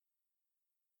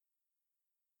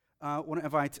I want to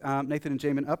invite Nathan and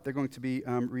Jamin up. They're going to be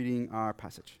reading our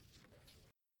passage.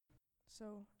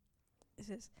 So it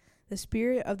says, "The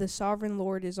Spirit of the Sovereign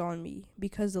Lord is on me,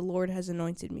 because the Lord has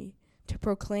anointed me. To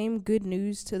proclaim good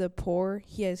news to the poor,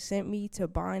 he has sent me to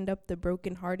bind up the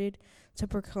brokenhearted, to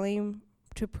proclaim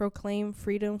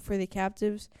freedom for the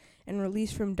captives, and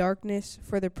release from darkness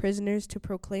for the prisoners, to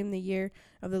proclaim the year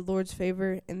of the Lord's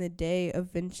favor and the day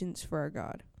of vengeance for our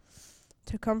God.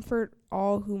 To comfort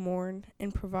all who mourn,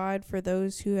 and provide for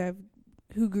those who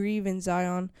grieve in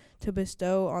Zion, to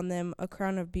bestow on them a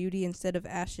crown of beauty instead of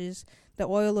ashes, the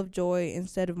oil of joy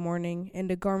instead of mourning,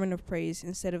 and a garment of praise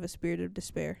instead of a spirit of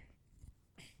despair.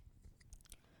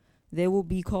 They will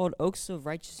be called oaks of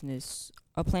righteousness,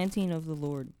 a planting of the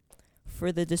Lord,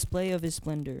 for the display of his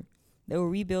splendor. They will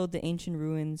rebuild the ancient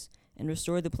ruins and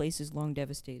restore the places long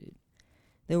devastated.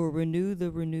 They will renew the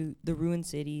ruined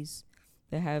cities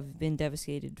that have been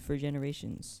devastated for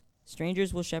generations.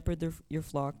 Strangers will shepherd your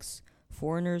flocks.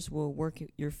 Foreigners will work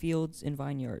your fields and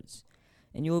vineyards.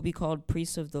 And you will be called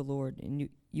priests of the Lord, and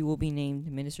you will be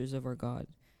named ministers of our God.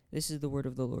 This is the word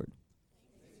of the Lord."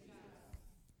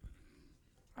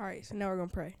 All right, so now we're going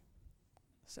to pray.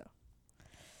 So,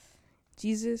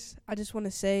 Jesus, I just want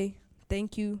to say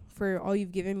thank you for all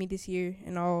you've given me this year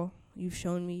and all you've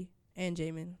shown me and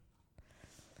Jamin.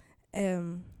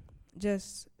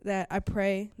 Just that I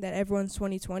pray that everyone's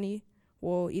 2020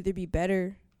 will either be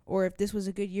better, or if this was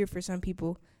a good year for some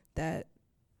people, that,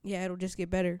 it'll just get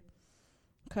better.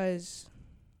 Because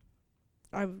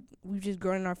we've just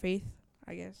grown in our faith,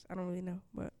 I guess. I don't really know,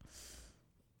 but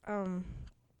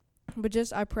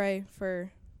just I pray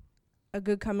for a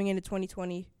good coming into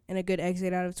 2020 and a good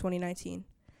exit out of 2019.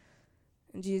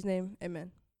 In Jesus' name,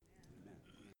 amen.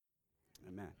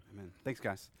 Amen. Amen. Thanks,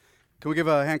 guys. Can we give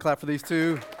a hand clap for these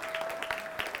two?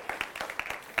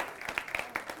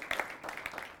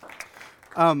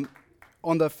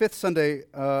 On the fifth Sunday,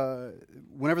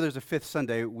 whenever there's a fifth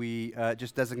Sunday, we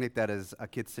just designate that as a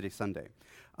Kids City Sunday.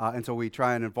 And so we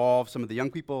try and involve some of the young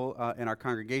people in our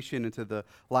congregation into the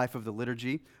life of the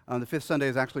liturgy. The fifth Sunday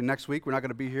is actually next week. We're not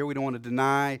going to be here. We don't want to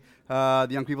deny the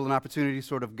young people an opportunity to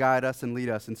sort of guide us and lead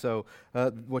us. And so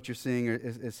what you're seeing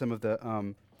is some of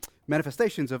the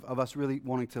manifestations of us really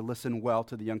wanting to listen well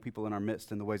to the young people in our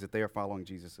midst and the ways that they are following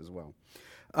Jesus as well.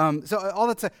 So all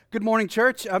that's good morning,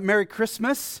 church. Merry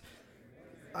Christmas.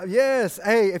 Yes.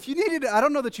 Hey, if you needed, I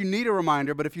don't know that you need a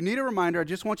reminder, but if you need a reminder, I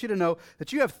just want you to know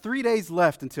that you have 3 days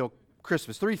left until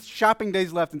Christmas, 3 shopping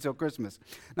days left until Christmas.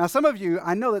 Now,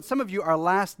 I know that some of you are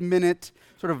last minute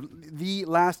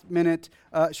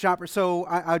shoppers. So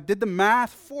I did the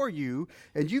math for you,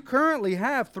 and you currently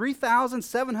have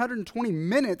 3,720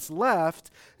 minutes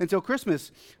left until Christmas.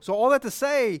 So all that to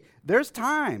say, there's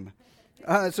time.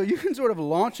 So you can sort of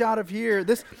launch out of here.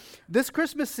 This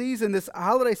Christmas season, this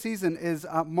holiday season is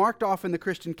marked off in the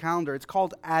Christian calendar. It's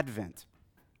called Advent.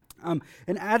 And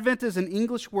Advent is an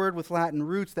English word with Latin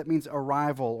roots that means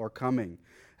arrival or coming,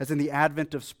 as in the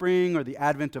advent of spring or the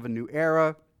advent of a new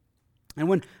era. And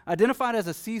when identified as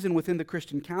a season within the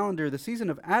Christian calendar, the season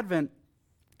of Advent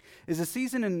is a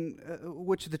season in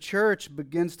which the church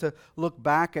begins to look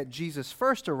back at Jesus'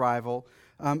 first arrival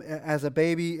as a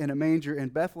baby in a manger in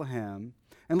Bethlehem.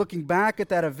 And looking back at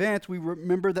that event, we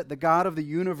remember that the God of the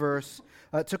universe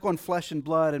took on flesh and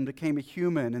blood and became a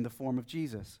human in the form of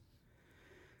Jesus.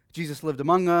 Jesus lived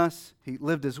among us. He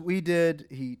lived as we did.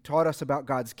 He taught us about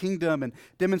God's kingdom and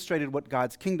demonstrated what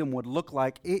God's kingdom would look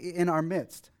like in our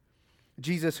midst.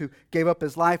 Jesus, who gave up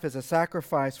his life as a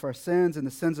sacrifice for our sins and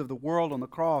the sins of the world on the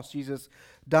cross. Jesus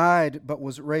died but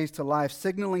was raised to life,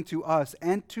 signaling to us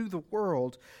and to the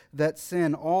world that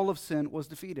all of sin was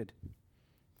defeated.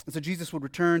 And so Jesus would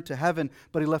return to heaven,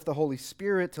 but he left the Holy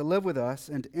Spirit to live with us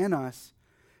and in us,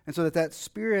 and so that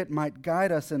Spirit might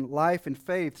guide us in life and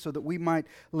faith, so that we might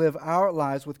live our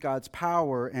lives with God's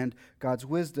power and God's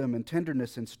wisdom and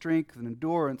tenderness and strength and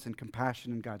endurance and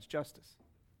compassion and God's justice.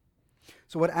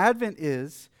 So what Advent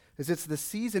is it's the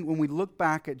season when we look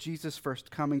back at Jesus'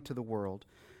 first coming to the world.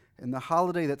 And the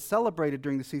holiday that's celebrated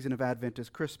during the season of Advent is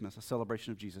Christmas, a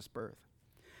celebration of Jesus' birth.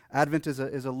 Advent is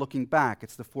a looking back.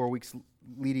 It's the 4 weeks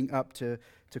leading up to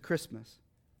Christmas.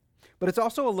 But it's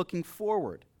also a looking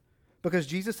forward, because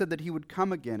Jesus said that he would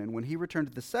come again, and when he returned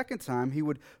the second time, he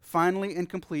would finally and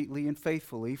completely and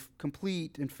faithfully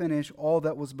complete and finish all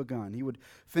that was begun. He would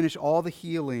finish all the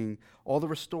healing, all the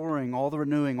restoring, all the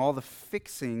renewing, all the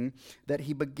fixing that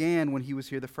he began when he was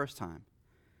here the first time.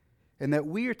 And that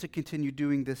we are to continue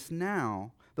doing this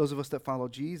now, those of us that follow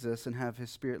Jesus and have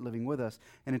his Spirit living with us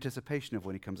in anticipation of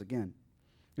when he comes again.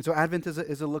 And so Advent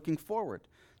is a looking forward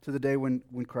to the day when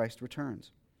Christ returns.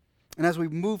 And as we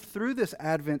move through this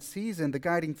Advent season, the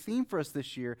guiding theme for us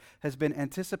this year has been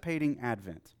anticipating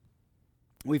Advent.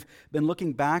 We've been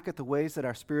looking back at the ways that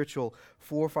our spiritual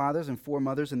forefathers and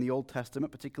foremothers in the Old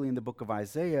Testament, particularly in the book of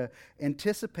Isaiah,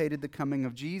 anticipated the coming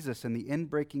of Jesus and the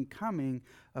end-breaking coming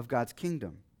of God's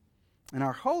kingdom. And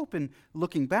our hope in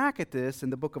looking back at this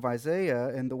in the book of Isaiah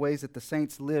and the ways that the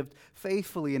saints lived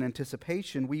faithfully in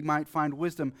anticipation, we might find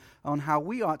wisdom on how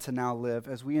we ought to now live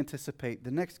as we anticipate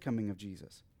the next coming of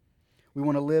Jesus. We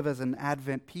want to live as an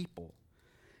Advent people.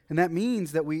 And that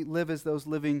means that we live as those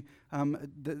living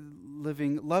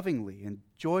lovingly and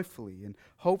joyfully and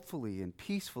hopefully and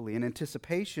peacefully in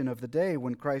anticipation of the day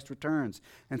when Christ returns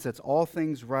and sets all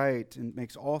things right and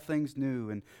makes all things new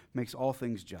and makes all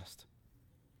things just.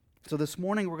 So this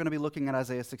morning we're going to be looking at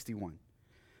Isaiah 61,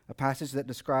 a passage that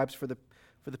describes for the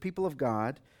people of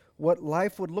God what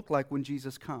life would look like when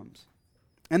Jesus comes,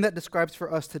 and that describes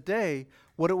for us today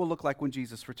what it will look like when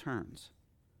Jesus returns.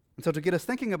 And so to get us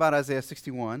thinking about Isaiah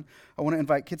 61, I want to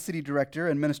invite Kid City Director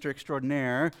and Minister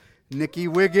Extraordinaire, Nikki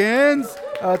Wiggins,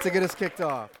 to get us kicked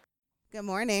off. Good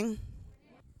morning.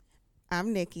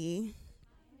 I'm Nikki.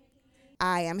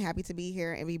 I am happy to be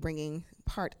here and be bringing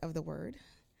part of the word.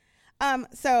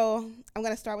 So I'm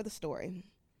going to start with a story.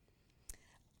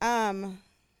 The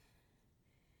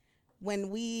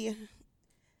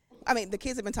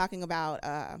kids have been talking about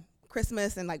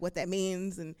Christmas and like what that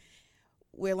means, and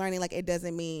we're learning like it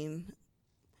doesn't mean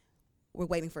we're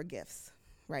waiting for gifts,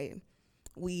 right?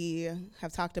 We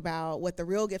have talked about what the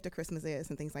real gift of Christmas is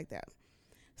and things like that.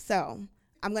 So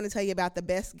I'm going to tell you about the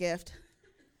best gift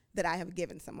that I have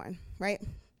given someone, right?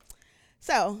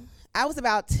 So I was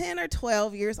about 10 or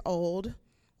 12 years old,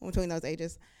 between those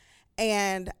ages,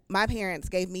 and my parents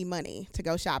gave me money to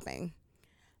go shopping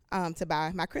to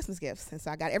buy my Christmas gifts. And so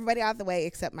I got everybody out of the way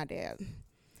except my dad.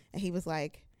 And he was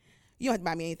like, "You don't have to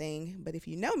buy me anything, but if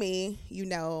you know me, you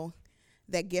know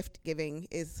that gift giving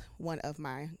is one of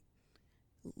my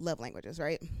love languages,"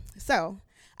 right? So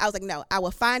I was like, "No, I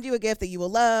will find you a gift that you will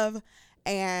love,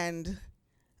 and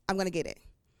I'm going to get it."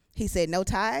 He said, "No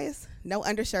ties, no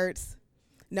undershirts,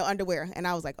 no underwear." And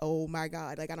I was like, "Oh my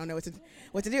God, like I don't know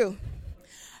what to do."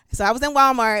 So I was in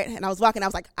Walmart and I was walking, I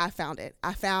was like, I found it.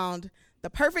 I found the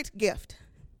perfect gift.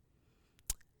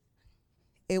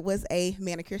 It was a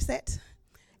manicure set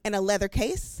in a leather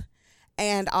case,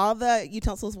 and all the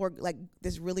utensils were like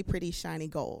this really pretty shiny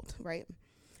gold, right?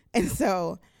 And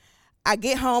so I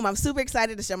get home, I'm super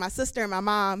excited to show my sister and my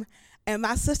mom, and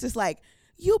my sister's like,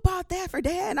 "You bought that for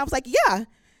Dad?" And I was like, "Yeah,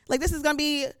 like this is gonna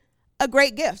be a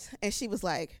great gift." And she was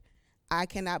like, "I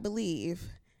cannot believe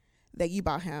that you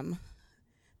bought him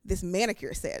this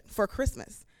manicure set for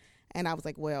Christmas." And I was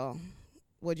like, "Well,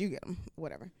 what'd you get him?"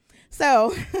 Whatever.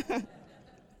 So,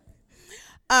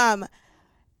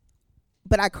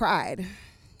 but I cried.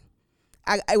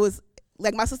 I was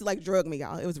like, my sister like drugged me,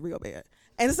 y'all. It was real bad.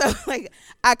 And so like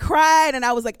I cried, and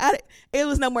I was like, it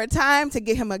was no more time to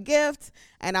get him a gift.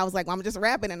 And I was like, well, I'm just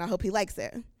wrapping, and I hope he likes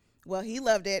it. Well, he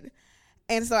loved it.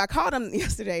 And so I called him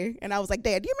yesterday, and I was like,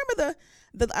 "Dad, do you remember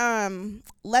the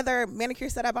leather manicure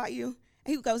set I bought you?"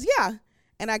 And he goes, "Yeah."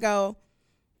 And I go,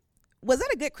 "Was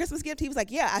that a good Christmas gift?" He was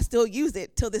like, "Yeah, I still use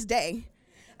it till this day."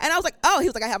 And I was like, "Oh," he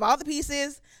was like, "I have all the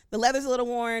pieces. The leather's a little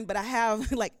worn, but I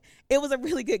have, like, it was a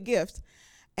really good gift."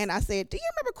 And I said, "Do you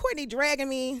remember Courtney dragging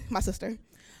me," my sister,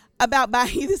 "about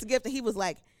buying you this gift?" And he was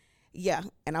like, "Yeah."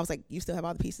 And I was like, "You still have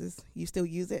all the pieces? You still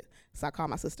use it?" So I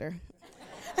called my sister.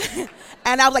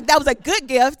 And I was like, "That was a good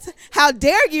gift. How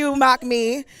dare you mock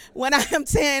me when I am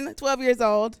 10, 12 years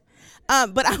old?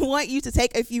 But I want you to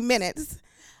take a few minutes,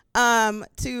 3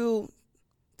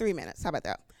 minutes, how about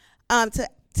that, to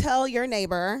tell your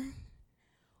neighbor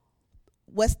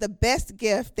what's the best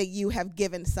gift that you have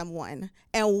given someone,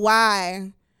 and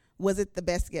why was it the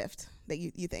best gift that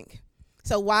you think?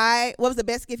 So what was the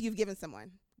best gift you've given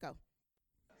someone? Go.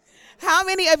 How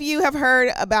many of you have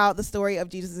heard about the story of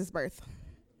Jesus' birth?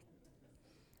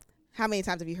 How many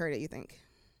times have you heard it, you think?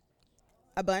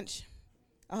 A bunch?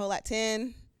 A whole lot?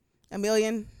 10? A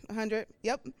million? 100?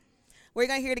 Yep. We're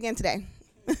going to hear it again today.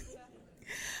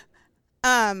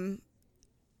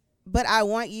 But I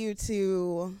want you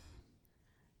to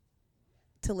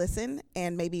listen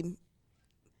and maybe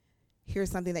hear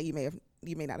something that you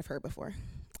may not have heard before.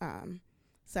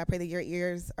 So I pray that your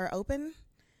ears are open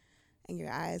and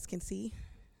your eyes can see.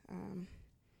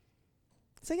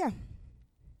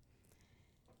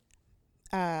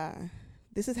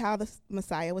 This is how the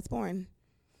Messiah was born.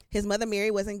 His mother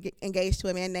Mary was engaged to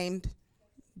a man named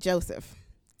Joseph.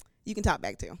 You can talk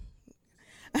back too.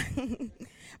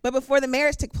 But before the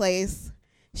marriage took place,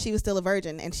 she was still a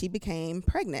virgin, and she became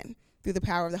pregnant through the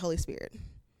power of the Holy Spirit.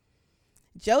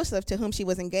 Joseph, to whom she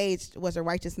was engaged, was a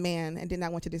righteous man and did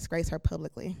not want to disgrace her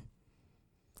publicly.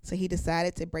 So he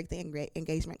decided to break the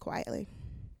engagement quietly.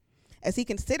 As he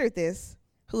considered this,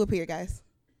 who appeared, guys?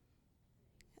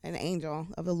 An angel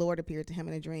of the Lord appeared to him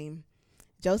in a dream.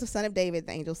 Joseph, son of David,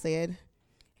 the angel said,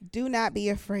 do not be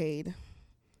afraid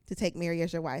to take Mary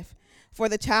as your wife, for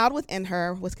the child within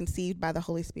her was conceived by the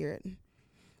Holy Spirit.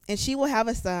 And she will have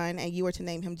a son, and you are to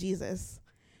name him Jesus,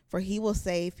 for he will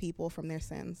save people from their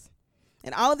sins.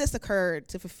 And all of this occurred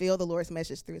to fulfill the Lord's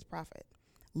message through his prophet.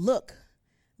 Look,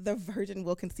 the virgin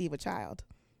will conceive a child.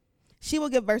 She will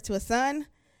give birth to a son,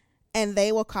 and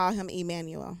they will call him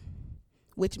Emmanuel,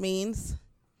 which means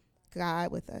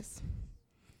God with us.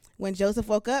 When Joseph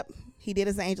woke up, he did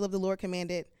as the angel of the Lord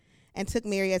commanded and took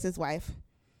Mary as his wife.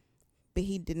 But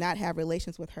he did not have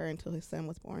relations with her until his son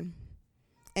was born.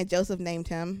 And Joseph named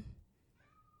him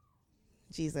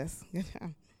Jesus.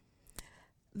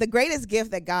 The greatest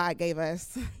gift that God gave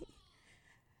us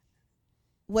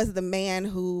was the man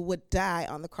who would die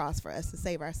on the cross for us to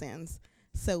save our sins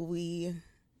so we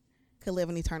could live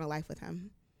an eternal life with him.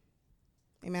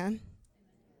 Amen?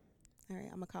 All right,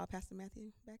 I'm going to call Pastor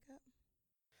Matthew back up.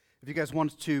 If you guys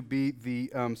want to be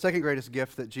the second greatest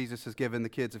gift that Jesus has given the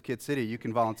kids of Kid City, you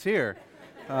can volunteer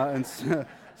and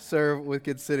serve with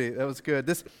Kid City. That was good.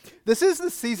 This is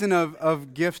the season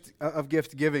of gift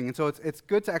giving, and so it's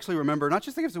good to actually remember not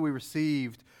just the gifts that we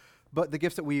received, but the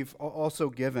gifts that we've also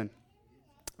given.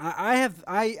 I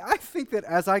think that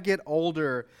as I get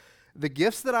older, the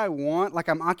gifts that I want, like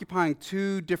I'm occupying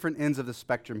two different ends of the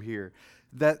spectrum here.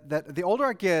 That the older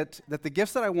I get, that the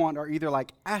gifts that I want are either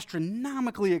like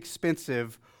astronomically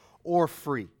expensive or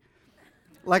free.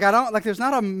 Like there's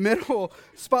not a middle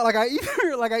spot. Like I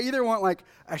either want like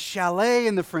a chalet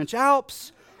in the French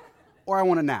Alps or I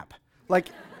want a nap. Like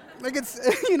it's,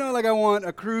 like I want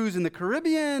a cruise in the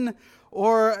Caribbean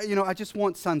or, I just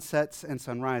want sunsets and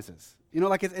sunrises.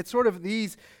 It's sort of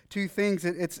these two things.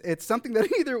 It's something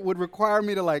that either would require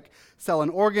me to like sell an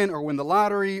organ or win the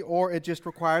lottery, or it just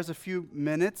requires a few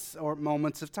minutes or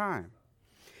moments of time.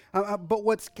 But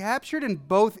what's captured in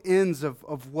both ends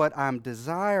of what I'm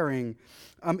desiring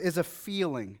is a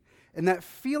feeling. And that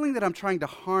feeling that I'm trying to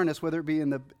harness, whether it be in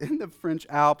the French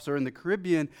Alps or in the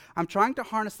Caribbean, I'm trying to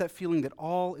harness that feeling that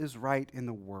all is right in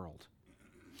the world.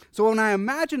 So when I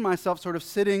imagine myself sort of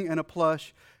sitting in a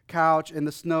plush couch and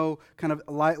the snow kind of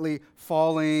lightly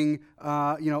falling,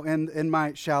 in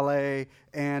my chalet,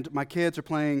 and my kids are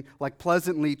playing like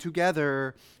pleasantly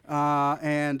together,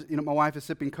 and my wife is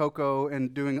sipping cocoa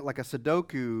and doing like a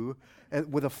Sudoku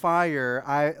with a fire.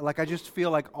 I just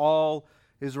feel like all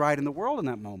is right in the world in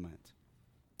that moment.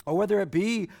 Or whether it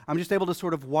be I'm just able to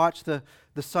sort of watch the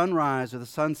sunrise or the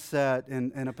sunset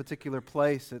in a particular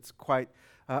place. It's quite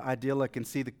idyllic, and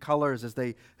see the colors as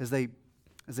they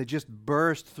just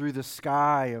burst through the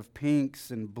sky of pinks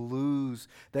and blues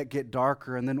that get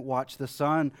darker, and then watch the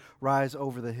sun rise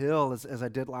over the hill as I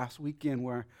did last weekend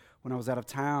when I was out of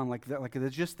town. Like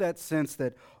there's just that sense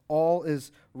that all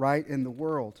is right in the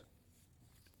world.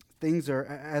 Things are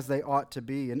as they ought to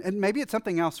be. And maybe it's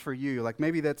something else for you. Like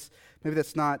maybe that's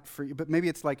not for you, but maybe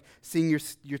it's like seeing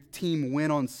your team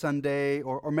win on Sunday,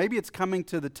 or maybe it's coming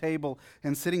to the table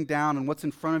and sitting down and what's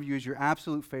in front of you is your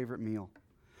absolute favorite meal.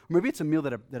 Maybe it's a meal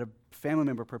that a family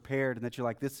member prepared and that you're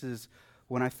like, this is,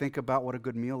 when I think about what a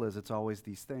good meal is, it's always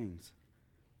these things.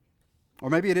 Or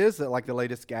maybe it is like the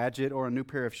latest gadget or a new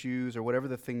pair of shoes or whatever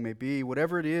the thing may be.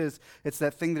 Whatever it is, it's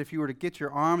that thing that if you were to get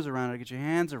your arms around it, get your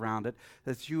hands around it,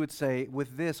 that you would say,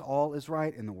 with this, all is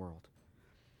right in the world.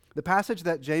 The passage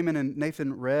that Jamin and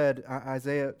Nathan read,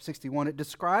 Isaiah 61, it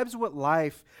describes what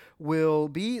life will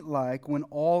be like when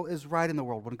all is right in the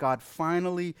world, when God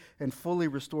finally and fully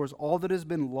restores all that has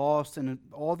been lost and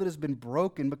all that has been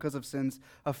broken because of sin's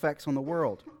effects on the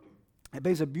world. It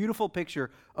paints a beautiful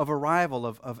picture of arrival,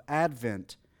 of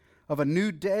Advent, of a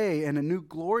new day and a new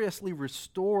gloriously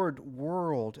restored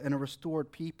world and a restored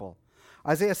people.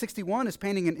 Isaiah 61 is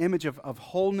painting an image of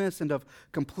wholeness and of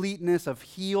completeness, of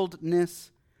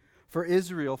healedness for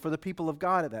Israel, for the people of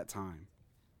God at that time.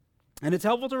 And it's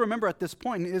helpful to remember at this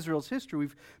point in Israel's history,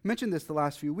 we've mentioned this the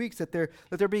last few weeks, that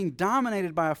they're being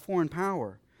dominated by a foreign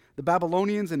power. The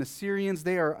Babylonians and Assyrians,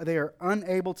 they are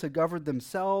unable to govern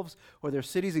themselves or their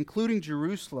cities, including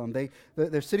Jerusalem.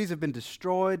 Their cities have been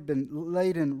destroyed, been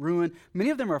laid in ruin. Many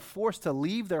of them are forced to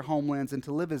leave their homelands and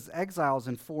to live as exiles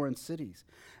in foreign cities.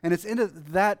 And it's into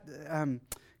that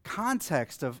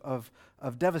context of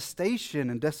devastation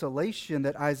and desolation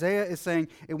that Isaiah is saying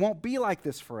it won't be like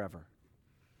this forever.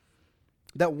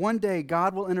 That one day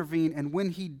God will intervene, and when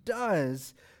he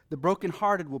does, the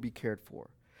brokenhearted will be cared for.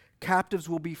 Captives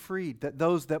will be freed, that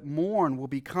those that mourn will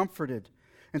be comforted,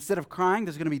 Instead of crying,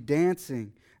 there's going to be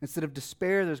dancing. Instead of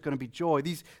despair, there's going to be joy.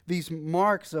 These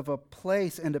marks of a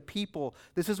place and a people,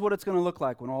 this is what it's going to look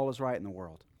like when all is right in the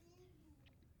world.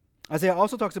 Isaiah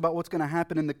also talks about what's going to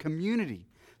happen in the community.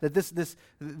 That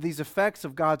these effects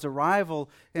of God's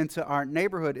arrival into our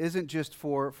neighborhood isn't just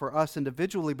for us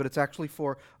individually, but it's actually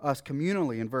for us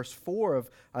communally. In verse 4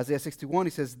 of Isaiah 61, he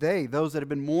says, those that have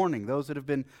been mourning, those that have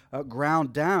been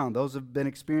ground down, those that have been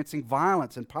experiencing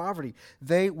violence and poverty,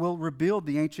 they will rebuild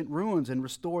the ancient ruins and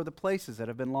restore the places that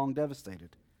have been long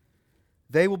devastated.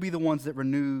 They will be the ones that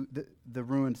renew the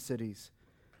ruined cities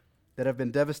that have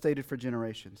been devastated for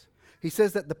generations. He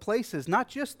says that the places, not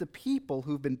just the people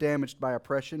who've been damaged by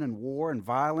oppression and war and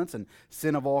violence and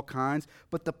sin of all kinds,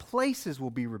 but the places will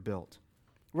be rebuilt.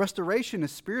 Restoration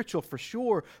is spiritual for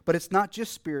sure, but it's not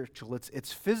just spiritual.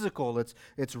 It's physical. It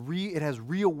has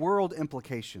real world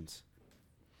implications.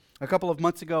 A couple of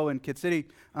months ago in Kid City,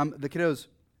 the kiddos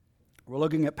were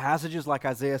looking at passages like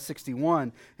Isaiah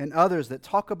 61 and others that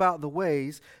talk about the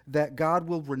ways that God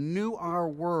will renew our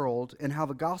world and how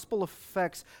the gospel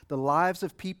affects the lives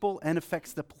of people and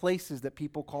affects the places that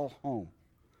people call home.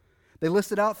 They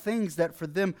listed out things that for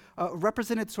them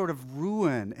represented sort of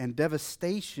ruin and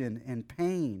devastation and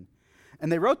pain.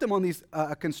 And they wrote them on these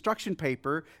construction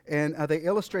paper, and they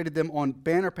illustrated them on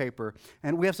banner paper.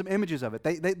 And we have some images of it.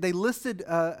 They listed,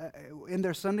 in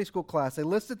their Sunday school class, they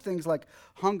listed things like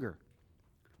hunger.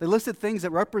 They listed things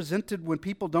that represented when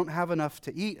people don't have enough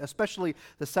to eat, especially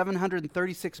the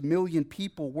 736 million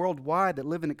people worldwide that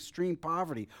live in extreme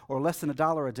poverty or less than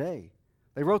 $1 a day.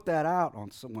 They wrote that out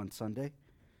on one Sunday.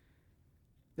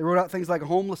 They wrote out things like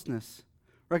homelessness,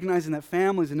 recognizing that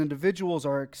families and individuals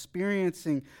are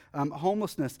experiencing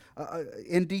homelessness.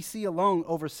 In D.C. alone,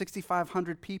 over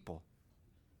 6,500 people.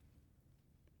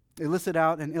 They listed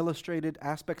out and illustrated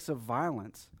aspects of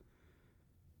violence.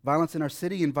 Violence in our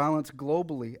city and violence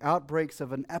globally, outbreaks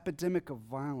of an epidemic of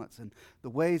violence and the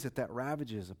ways that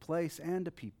ravages a place and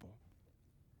a people.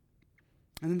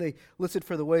 And then they listed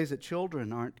for the ways that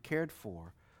children aren't cared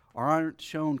for or aren't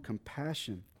shown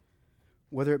compassion,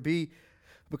 whether it be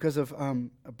because of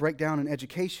a breakdown in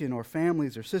education or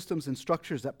families or systems and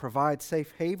structures that provide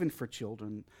safe haven for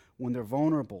children when they're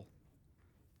vulnerable.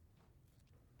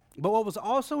 But what was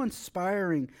also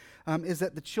inspiring is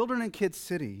that the children in Kid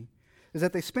City is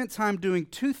that they spent time doing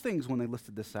two things when they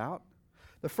listed this out.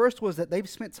 The first was that they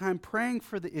spent time praying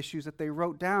for the issues that they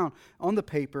wrote down on the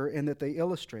paper and that they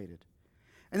illustrated.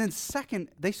 And then second,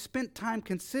 they spent time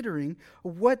considering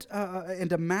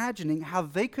and imagining how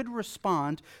they could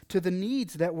respond to the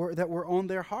needs that were on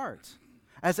their hearts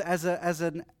as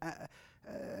an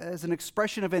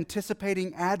expression of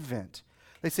anticipating Advent.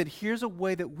 They said, here's a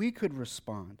way that we could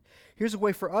respond. Here's a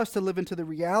way for us to live into the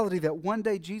reality that one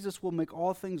day Jesus will make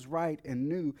all things right and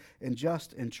new and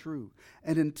just and true.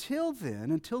 And until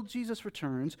then, until Jesus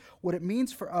returns, what it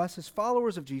means for us as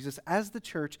followers of Jesus, as the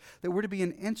church, that we're to be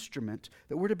an instrument,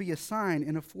 that we're to be a sign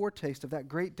and a foretaste of that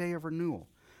great day of renewal.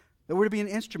 That we're to be an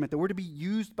instrument, that we're to be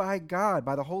used by God,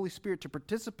 by the Holy Spirit, to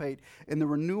participate in the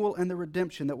renewal and the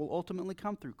redemption that will ultimately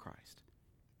come through Christ.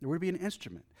 We're to be an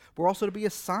instrument. We're also to be a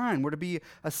sign. We're to be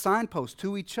a signpost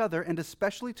to each other and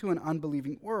especially to an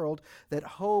unbelieving world that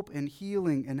hope and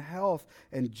healing and health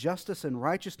and justice and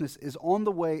righteousness is on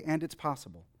the way and it's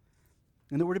possible.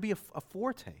 And that we're to be a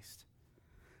foretaste.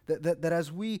 That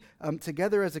as we,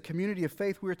 together as a community of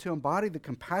faith, we're to embody the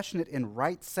compassionate and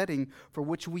right setting for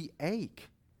which we ache.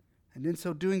 And in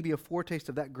so doing, be a foretaste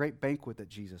of that great banquet that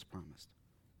Jesus promised.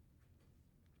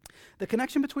 The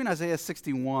connection between Isaiah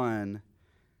 61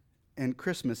 and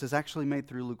Christmas is actually made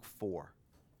through Luke 4.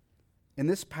 In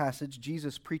this passage,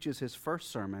 Jesus preaches his first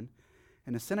sermon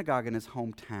in a synagogue in his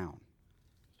hometown.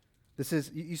 This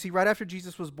is, you see, right after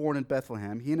Jesus was born in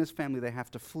Bethlehem, he and his family, they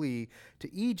have to flee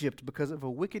to Egypt because of a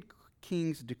wicked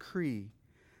king's decree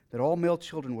that all male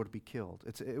children were to be killed.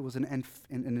 It was an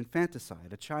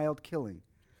infanticide, a child killing,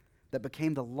 that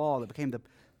became the law, that became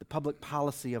the public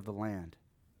policy of the land.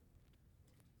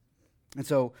 And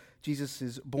so Jesus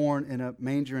is born in a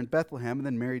manger in Bethlehem, and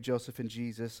then Mary, Joseph, and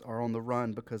Jesus are on the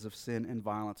run because of sin and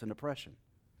violence and oppression.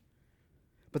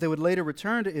 But they would later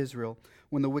return to Israel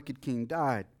when the wicked king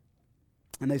died.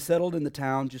 And they settled in the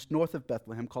town just north of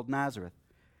Bethlehem called Nazareth.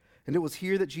 And it was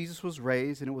here that Jesus was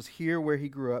raised, and it was here where he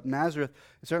grew up. Nazareth,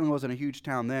 it certainly wasn't a huge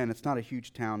town then. It's not a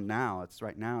huge town now.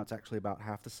 Right now, it's actually about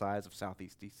half the size of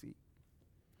Southeast D.C.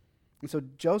 And so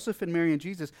Joseph and Mary and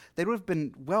Jesus, they would have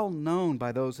been well known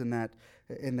by those in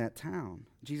that town.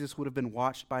 Jesus would have been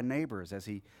watched by neighbors as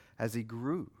he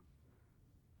grew.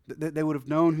 They would have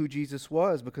known who Jesus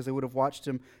was because they would have watched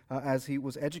him as he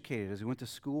was educated, as he went to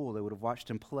school. They would have watched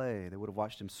him play. They would have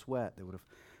watched him sweat. They would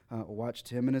watched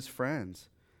him and his friends.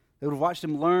 They would have watched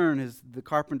him learn the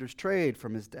carpenter's trade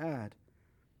from his dad.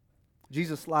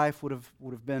 Jesus' life would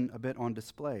have been a bit on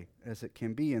display, as it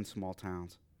can be in small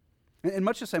towns. In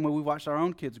much the same way we watched our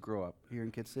own kids grow up here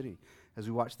in Kid City, as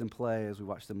we watched them play, as we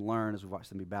watched them learn, as we watched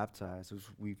them be baptized, as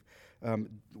we've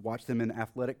watched them in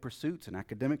athletic pursuits and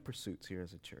academic pursuits here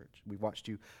as a church. We've watched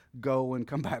you go and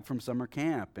come back from summer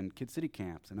camp and Kid City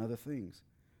camps and other things.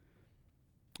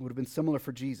 It would have been similar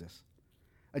for Jesus.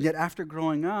 And yet after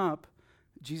growing up,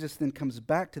 Jesus then comes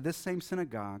back to this same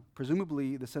synagogue,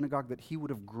 presumably the synagogue that he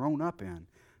would have grown up in,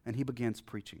 and he begins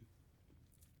preaching.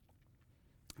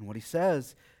 And what he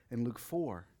says in Luke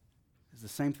 4 is the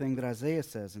same thing that Isaiah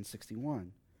says in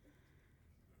 61.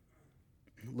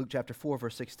 Luke chapter 4,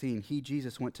 verse 16, he,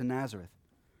 Jesus, went to Nazareth,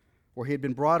 where he had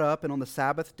been brought up, and on the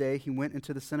Sabbath day he went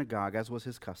into the synagogue, as was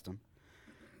his custom.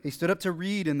 He stood up to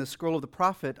read, and the scroll of the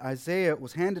prophet Isaiah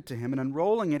was handed to him, and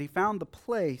unrolling it, he found the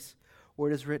place where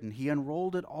it is written. He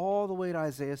unrolled it all the way to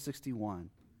Isaiah 61.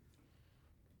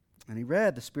 And he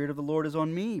read, the Spirit of the Lord is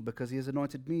on me, because he has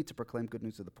anointed me to proclaim good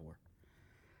news to the poor.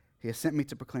 He has sent me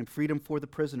to proclaim freedom for the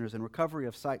prisoners and recovery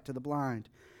of sight to the blind,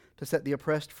 to set the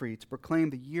oppressed free, to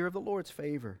proclaim the year of the Lord's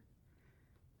favor.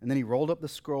 And then he rolled up the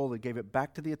scroll and gave it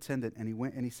back to the attendant, and he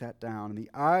went and he sat down. And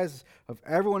the eyes of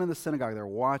everyone in the synagogue, they're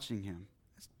watching him.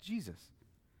 That's Jesus.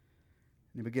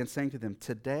 And he began saying to them,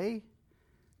 today,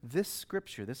 this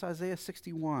scripture, this Isaiah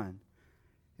 61,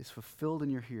 is fulfilled in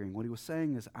your hearing. What he was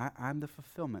saying is, I'm the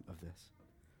fulfillment of this.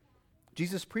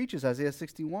 Jesus preaches Isaiah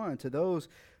 61 to those,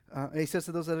 he says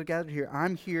to those that are gathered here,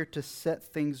 I'm here to set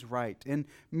things right. In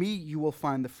me you will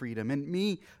find the freedom. In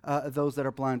me those that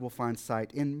are blind will find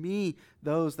sight. In me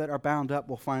those that are bound up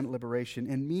will find liberation.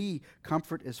 In me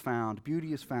comfort is found,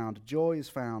 beauty is found, joy is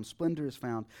found, splendor is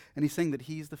found. And he's saying that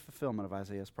he's the fulfillment of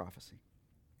Isaiah's prophecy.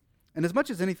 And as much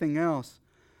as anything else,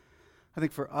 I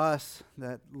think for us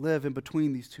that live in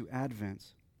between these two Advents,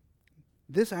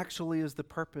 this actually is the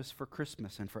purpose for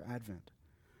Christmas and for Advent.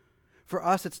 For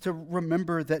us, it's to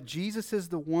remember that Jesus is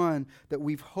the one that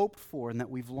we've hoped for and that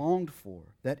we've longed for,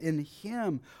 that in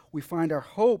him we find our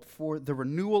hope for the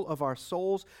renewal of our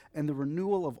souls and the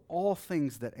renewal of all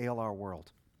things that ail our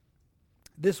world.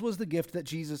 This was the gift that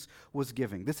Jesus was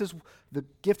giving. This is the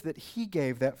gift that he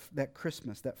gave that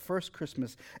Christmas, that first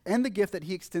Christmas, and the gift that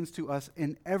he extends to us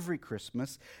in every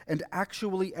Christmas and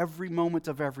actually every moment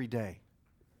of every day.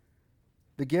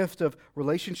 The gift of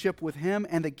relationship with him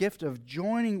and the gift of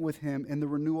joining with him in the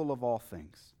renewal of all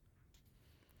things.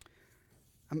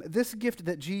 This gift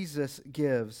that Jesus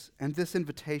gives and this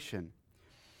invitation,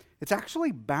 it's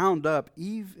actually bound up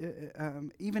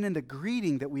even in the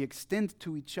greeting that we extend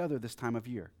to each other this time of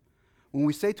year. When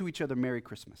we say to each other, Merry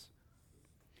Christmas.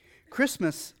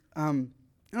 Christmas, I don't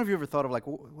know if you ever thought of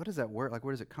what is that word?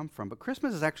 Where does it come from? But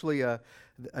Christmas is actually an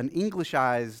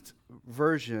Englishized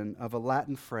version of a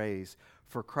Latin phrase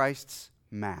for Christ's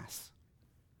Mass.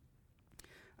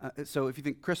 So if you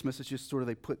think Christmas, it's just sort of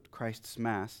they put Christ's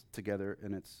Mass together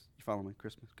and you follow me?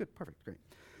 Christmas. Good, perfect, great.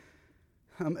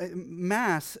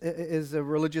 Mass is a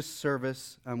religious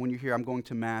service. When you hear I'm going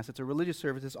to Mass, it's a religious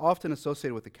service. It's often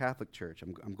associated with the Catholic Church.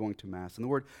 I'm going to Mass. And the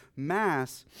word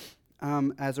Mass,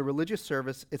 as a religious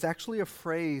service, it's actually a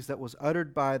phrase that was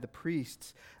uttered by the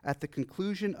priests at the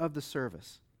conclusion of the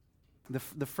service.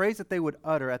 The phrase that they would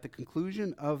utter at the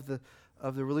conclusion of the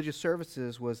religious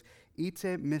services was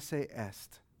ite missa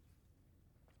est.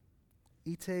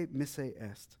 Ite missa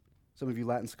est. Some of you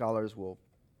Latin scholars will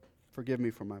forgive me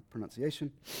for my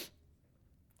pronunciation.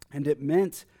 And it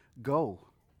meant go,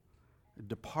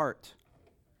 depart,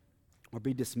 or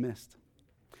be dismissed.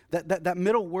 That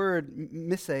middle word,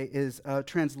 misse, is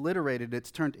transliterated.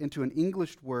 It's turned into an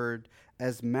English word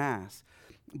as mass.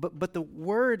 But the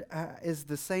word is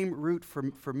the same root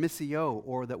for missio,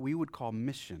 or that we would call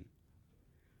mission.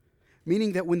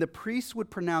 Meaning that when the priests would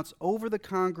pronounce over the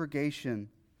congregation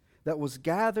that was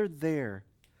gathered there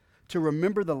to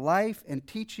remember the life and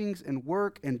teachings and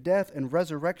work and death and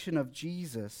resurrection of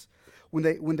Jesus, when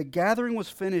the gathering was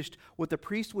finished, what the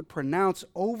priest would pronounce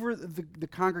over the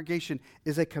congregation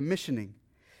is a commissioning.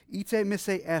 Ite misse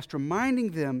est,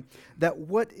 reminding them that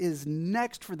what is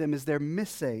next for them is their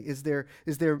misse, is their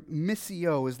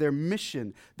missio, is their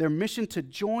mission to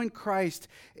join Christ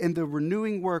in the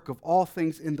renewing work of all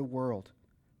things in the world.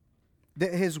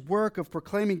 His work of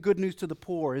proclaiming good news to the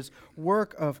poor, his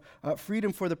work of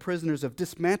freedom for the prisoners, of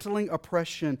dismantling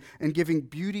oppression and giving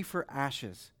beauty for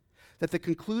ashes. That the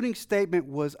concluding statement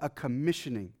was a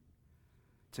commissioning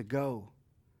to go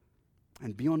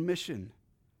and be on mission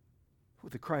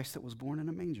with the Christ that was born in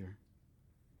a manger.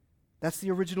 That's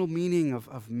the original meaning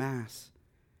of Mass,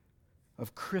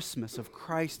 of Christmas, of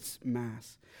Christ's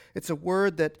Mass. It's a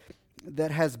word that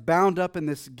has bound up in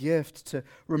this gift to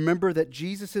remember that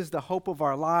Jesus is the hope of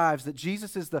our lives, that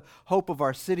Jesus is the hope of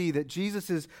our city, that Jesus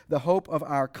is the hope of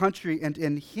our country, and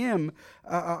in him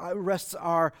rests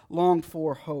our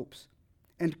longed-for hopes.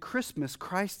 And Christmas,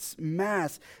 Christ's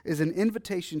Mass, is an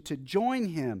invitation to join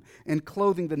him in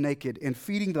clothing the naked, in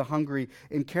feeding the hungry,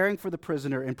 in caring for the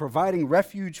prisoner, in providing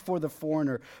refuge for the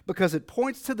foreigner, because it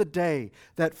points to the day,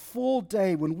 that full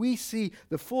day when we see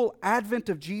the full advent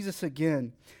of Jesus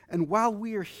again. And while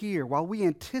we are here, while we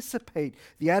anticipate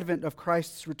the advent of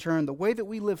Christ's return, the way that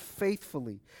we live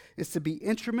faithfully is to be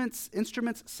instruments,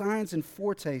 signs, and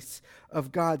foretastes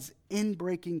of God's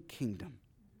inbreaking kingdom.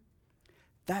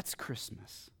 That's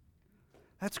Christmas.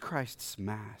 That's Christ's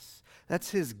Mass.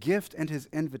 That's his gift and his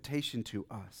invitation to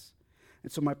us.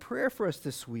 And so my prayer for us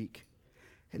this week,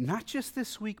 and not just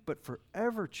this week, but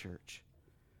forever, church,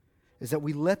 is that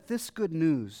we let this good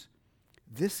news,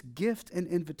 this gift and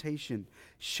invitation,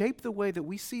 shape the way that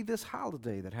we see this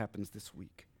holiday that happens this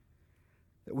week.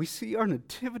 That we see our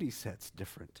nativity sets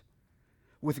different,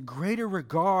 with greater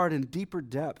regard and deeper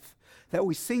depth. That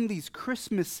we sing these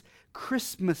Christmas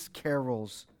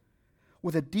carols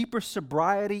with a deeper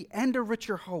sobriety and a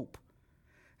richer hope.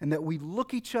 And that we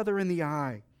look each other in the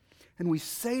eye and we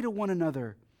say to one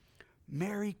another,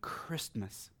 Merry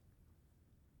Christmas,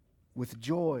 with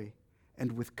joy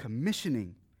and with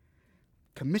commissioning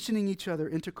each other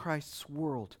into Christ's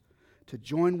world to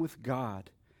join with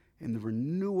God in the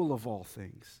renewal of all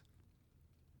things.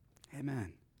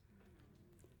 Amen.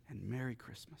 And Merry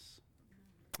Christmas.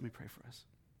 Let me pray for us.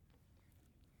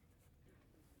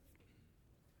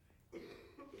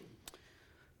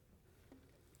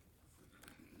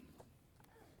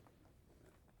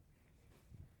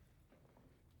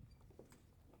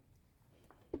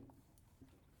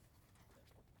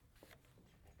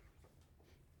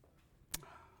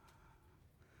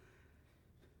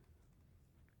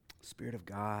 Spirit of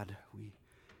God, we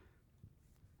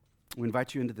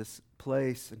invite you into this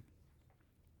place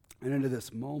and into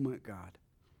this moment, God.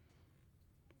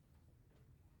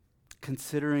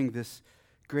 Considering this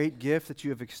great gift that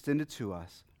you have extended to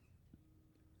us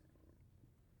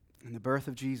in the birth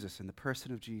of Jesus, in the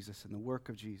person of Jesus, in the work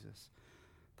of Jesus,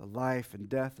 the life and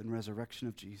death and resurrection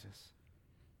of Jesus.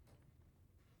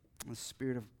 The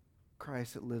Spirit of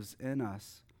Christ that lives in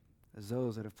us as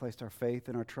those that have placed our faith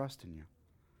and our trust in you.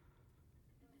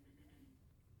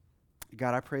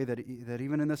 God, I pray that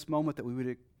even in this moment that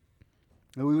we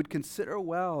would consider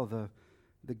well the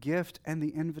gift and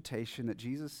the invitation that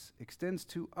Jesus extends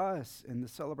to us in the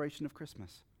celebration of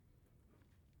Christmas.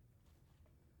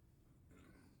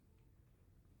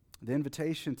 The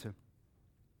invitation to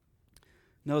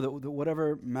know that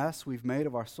whatever mess we've made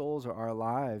of our souls or our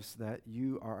lives, that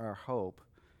you are our hope,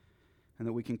 and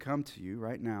that we can come to you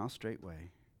right now,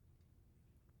 straightway.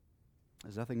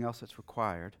 There's nothing else that's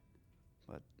required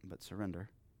but surrender.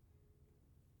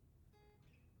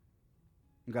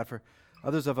 And God, for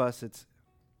others of us, it's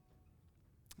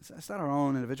not our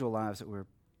own individual lives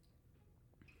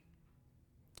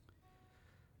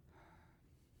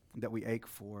that we ache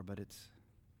for, but it's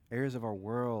areas of our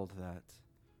world that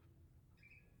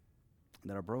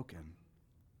are broken,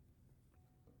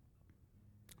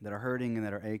 that are hurting and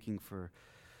that are aching for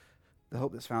the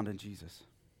hope that's found in Jesus.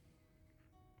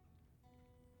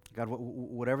 God,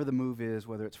 whatever the move is,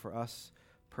 whether it's for us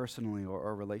personally or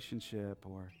a relationship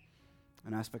or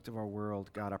an aspect of our world,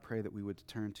 God, I pray that we would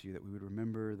turn to you, that we would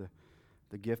remember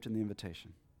the gift and the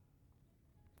invitation,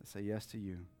 to say yes to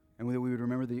you, and that we would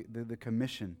remember the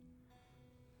commission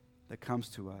that comes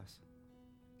to us.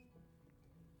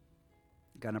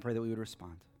 God, and I pray that we would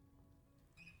respond,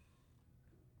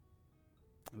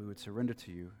 that we would surrender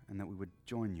to you, and that we would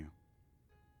join you.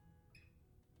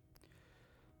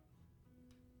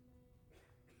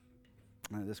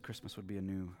 And that this Christmas would be a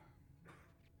new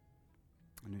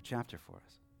chapter for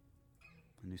us,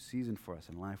 a new season for us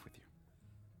in life with you.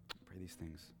 I pray these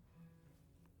things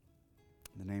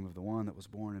in the name of the one that was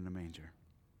born in a manger.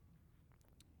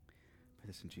 I pray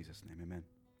this in Jesus' name, amen.